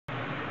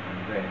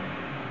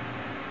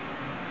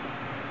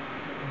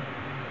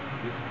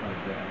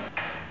So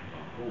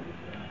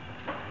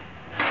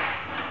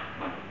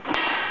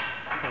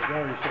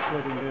Gary's just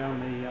letting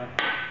down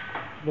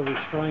the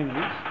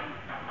restrainers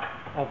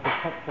of the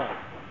top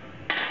plate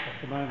at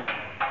the moment.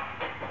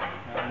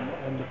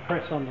 And the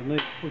press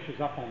underneath pushes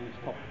up on this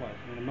top plate.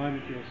 In a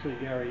moment you'll see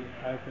Gary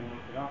open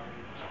it up,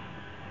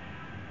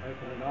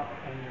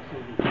 and you'll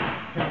see the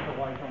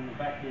counterweight on the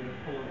back here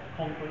full of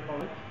concrete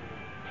bullets.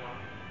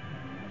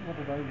 What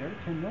are they, Gary?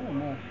 10 mil or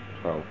more?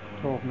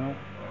 12 mil.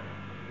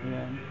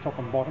 Yeah, top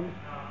and bottom.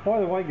 By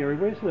the way, Gary,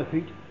 where's the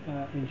heat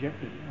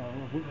injected?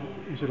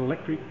 Is it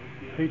electric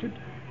heated?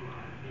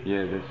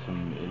 Yeah, there's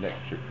some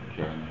electric.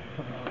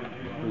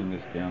 Bring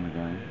this down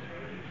again.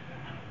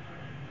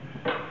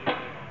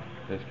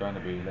 There's going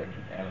to be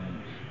electric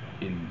elements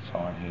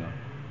inside here.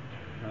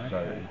 Okay. So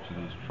each of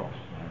these troughs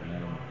will have an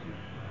element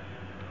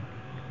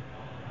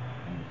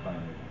in the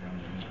same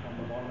on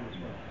the bottom as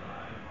well.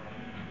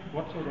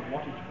 What sort of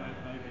wattage may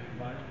be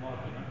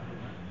involved in that?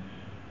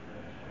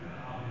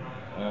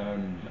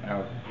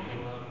 Ours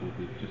will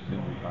be just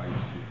single phase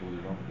 240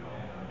 volt.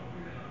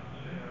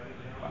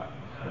 But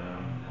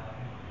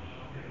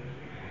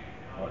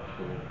quite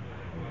sure.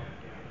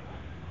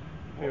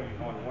 Very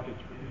high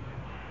wattage.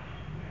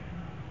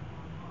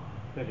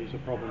 That is a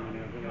problem in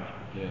our village.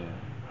 Yeah.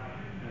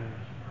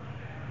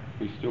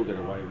 We still get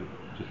away with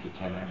just a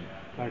 10 amp.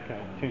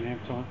 Okay, 10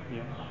 amps on,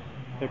 yeah.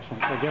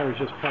 Excellent. So Gary's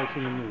just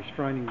placing in the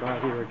restraining bar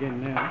here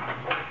again now.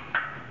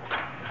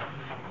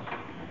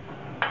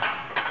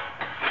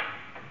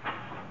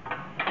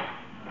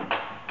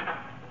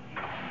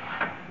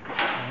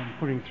 And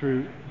putting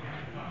through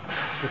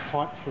the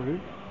pipe through.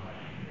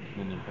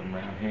 Then you come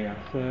round here.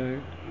 So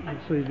you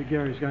see that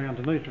Gary's going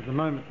underneath. At the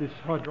moment this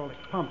hydraulic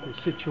pump is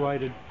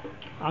situated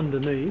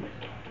underneath,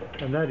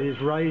 and that is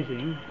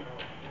raising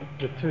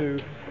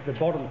the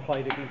bottom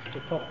plate against the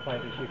top plate,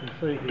 as you can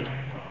see here.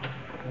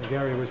 And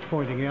Gary was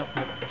pointing out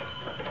that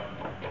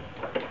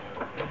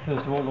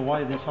first of all the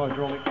way this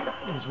hydraulic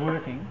is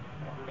working,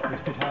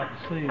 it's a bit hard to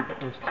see, but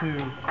there's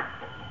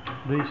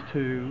these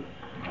two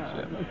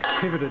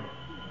pivoted,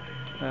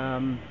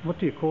 what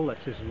do you call that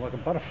system, like a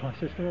butterfly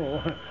system,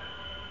 or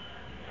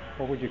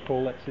what would you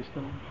call that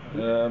system?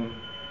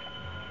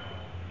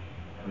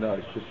 No,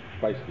 it's just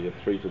basically a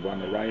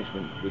 3-to-1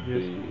 arrangement with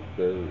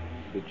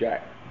the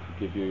jack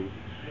to give you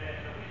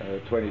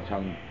 20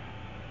 ton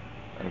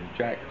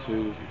jack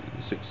to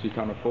 60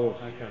 ton of force.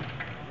 Okay.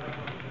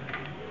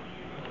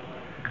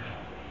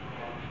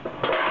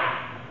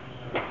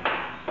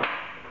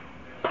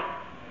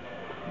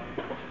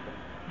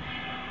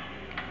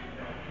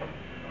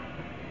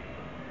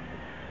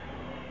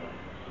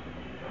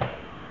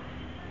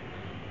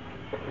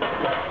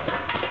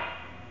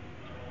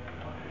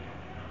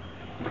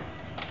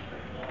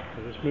 So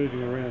just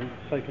moving around,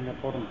 taking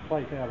that bottom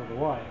plate out of the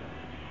way.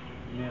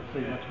 You now see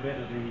much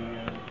better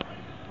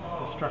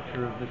the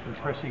structure of the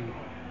compressing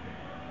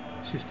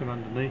system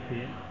underneath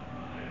here.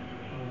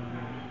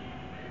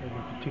 There's a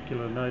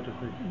particular note of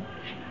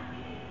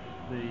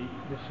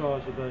the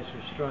size of those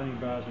restraining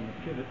bars and the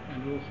pivot,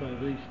 and also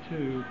these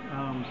two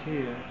arms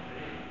here.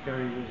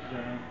 Gary was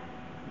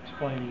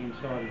explaining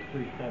inside, he's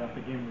briefed that up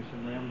again with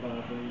some round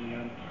bar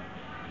being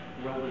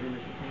welded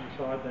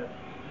inside that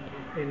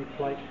end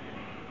plate.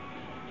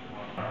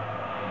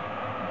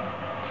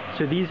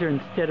 So these are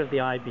instead of the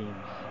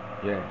I-beams?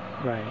 Yes.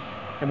 Right.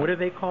 And what are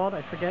they called?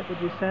 I forget what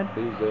you said?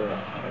 These are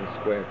a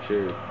square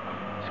tube.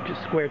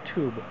 Square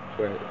tube.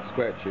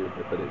 Square tube,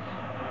 but it's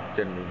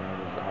generally known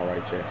as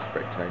RHS,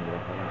 rectangular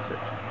high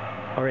section.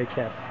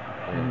 RHS.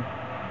 Yeah.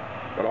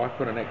 But I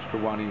put an extra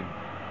one in.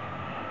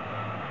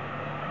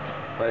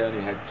 They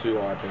only had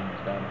 2 I-beams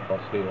down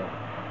across here,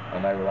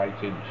 and they were 8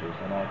 inches,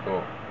 and I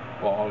thought,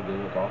 what I'll do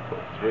is I'll put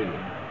 3 in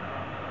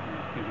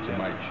to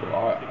make sure.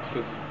 I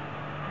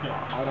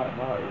don't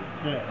know.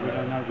 Yeah, we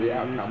don't know the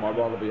outcome. I'd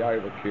rather be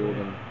overkill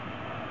than.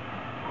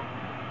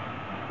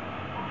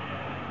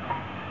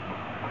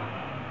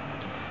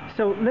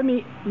 So let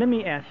me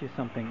ask you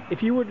something.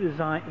 If you were to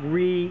design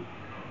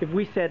if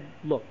we said,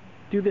 look,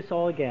 do this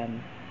all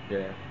again.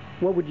 Yeah.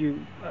 What would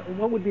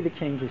be the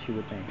changes you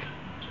would make?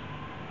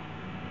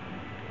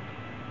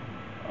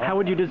 How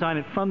would you design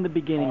it from the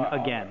beginning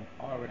again?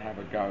 I would have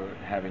a go at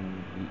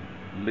having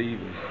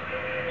levers,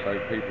 so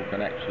people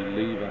can actually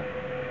lever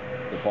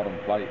the bottom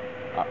plate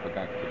up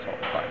against the top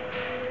plate.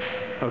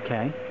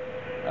 Okay.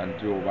 And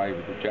do away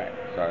with the jack,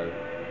 so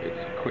it's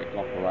a quick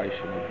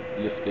operation of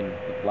lifting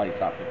the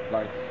plate up in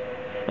place.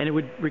 And it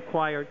would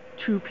require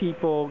 2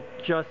 people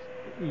just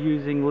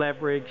using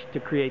leverage to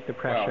create the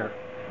pressure.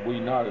 Well, I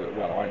know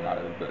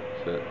that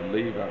the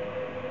lever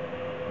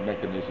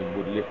mechanism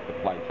would lift the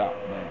plate up.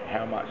 Now,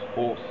 how much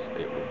force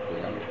it would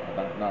create, I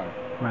don't know.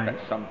 Right.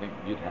 That's something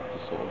you'd have to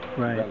sort of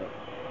develop.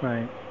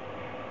 Right.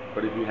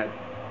 But if you had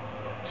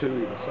 2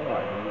 either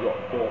side and you've got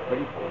 4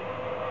 people,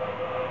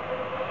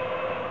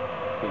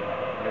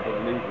 they've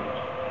got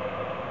leverage.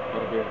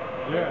 Got to be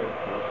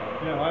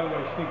Yeah, I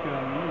always think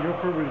you're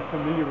probably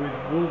familiar with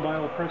wool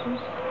bale presses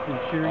in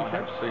shearing I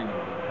have seen them.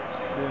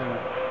 Yeah,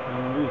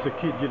 and as a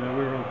kid, we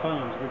were on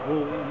farms with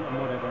wool and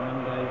whatever,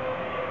 and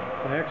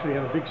they actually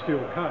have a big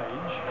steel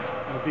cage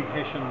and a big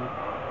Hessian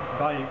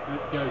bay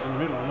that goes in the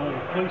middle and all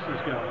the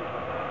fleeces go into it.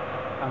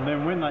 And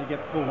then when they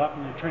get pulled up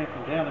and you're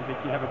tramping down a bit,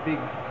 you have a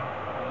big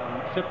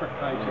separate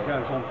cage that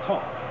goes on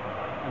top.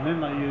 And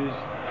then they use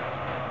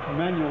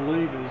manual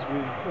levers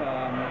with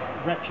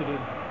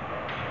ratcheted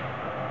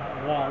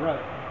wire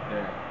rope.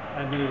 Yeah.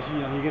 And there's,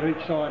 you get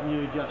each side and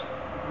you just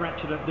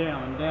ratchet it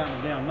down and down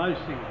and down. Those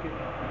things get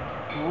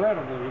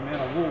incredible the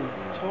amount of wool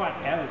tight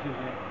goes in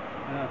there.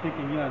 And I'm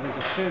thinking, there's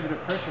a fair bit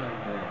of pressure in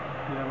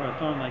there, by the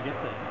time they get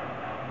there.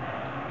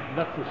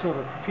 That's the sort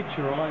of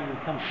picture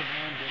that comes to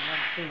mind when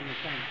I'm seeing the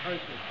same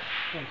process.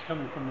 One's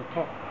coming from the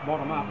top,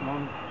 bottom up, and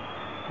I'm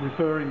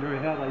referring to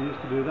how they used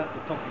to do that,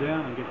 the top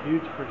down, and get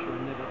huge pressure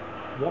and never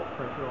what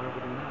pressure I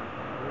wouldn't know.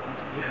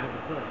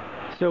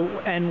 So,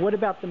 and what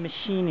about the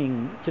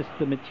machining, just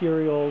the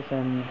materials,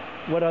 and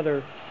what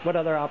other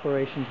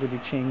operations would you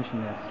change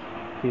in this,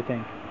 do you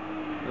think?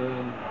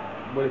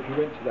 Well, if you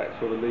went to that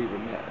sort of lever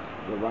net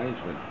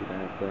arrangement, you'd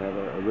have to have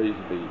a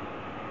reasonably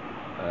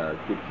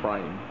good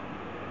frame,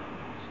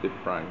 stiff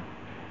frame,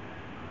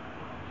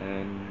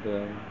 and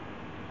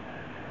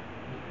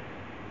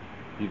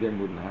you then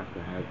wouldn't have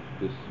to have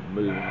this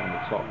moving on the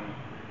top.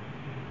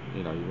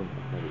 You wouldn't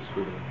have to have it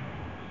swiveling.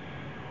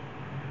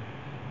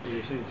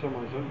 You're seeing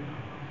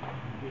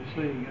you're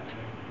seeing,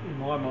 in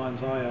my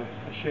mind's eye,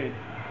 a shed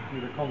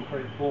with a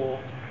concrete floor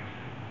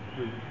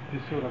with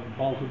this sort of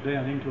bolted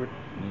down into it,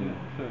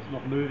 so it's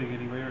not moving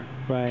anywhere.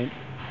 Right.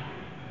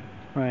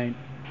 Right.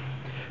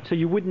 So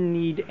you wouldn't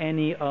need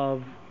any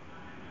of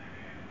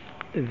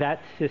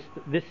that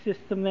system, this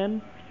system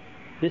then?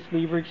 This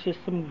leverage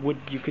system,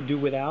 you could do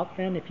without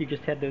then, if you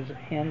just had those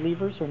hand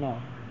levers, or no?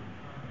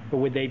 Or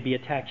would they be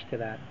attached to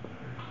that?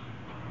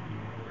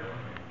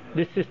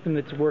 This system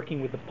that's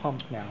working with the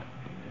pump now.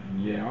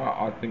 Yeah,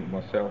 I think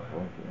myself,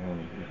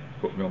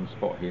 you've put me on the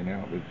spot here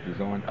now with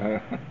design.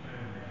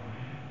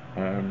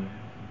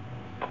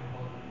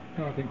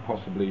 I think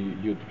possibly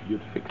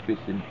you'd fix this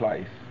in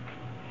place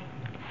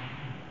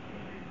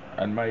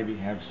and maybe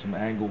have some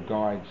angle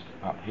guides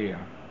up here,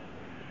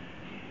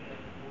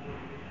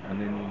 and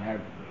then you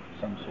have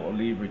some sort of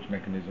leverage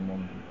mechanism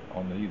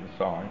on either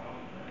side.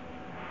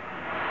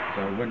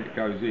 So when it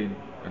goes in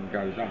and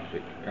goes up,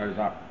 it goes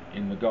up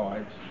in the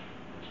guides,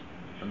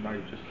 and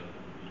they just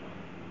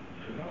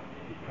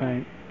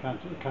right. Can't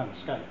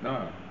escape.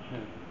 No. Yeah.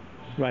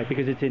 Right,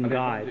 because it's in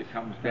guides. As it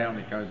comes down,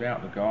 it goes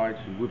out the guides.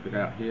 You whip it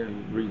out here,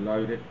 you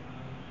reload it.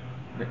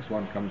 Next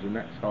one comes in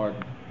that side.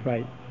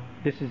 Right.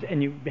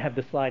 And you have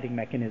the sliding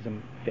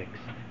mechanism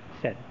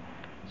set,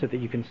 so that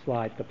you can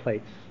slide the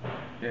plates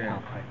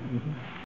out. Right.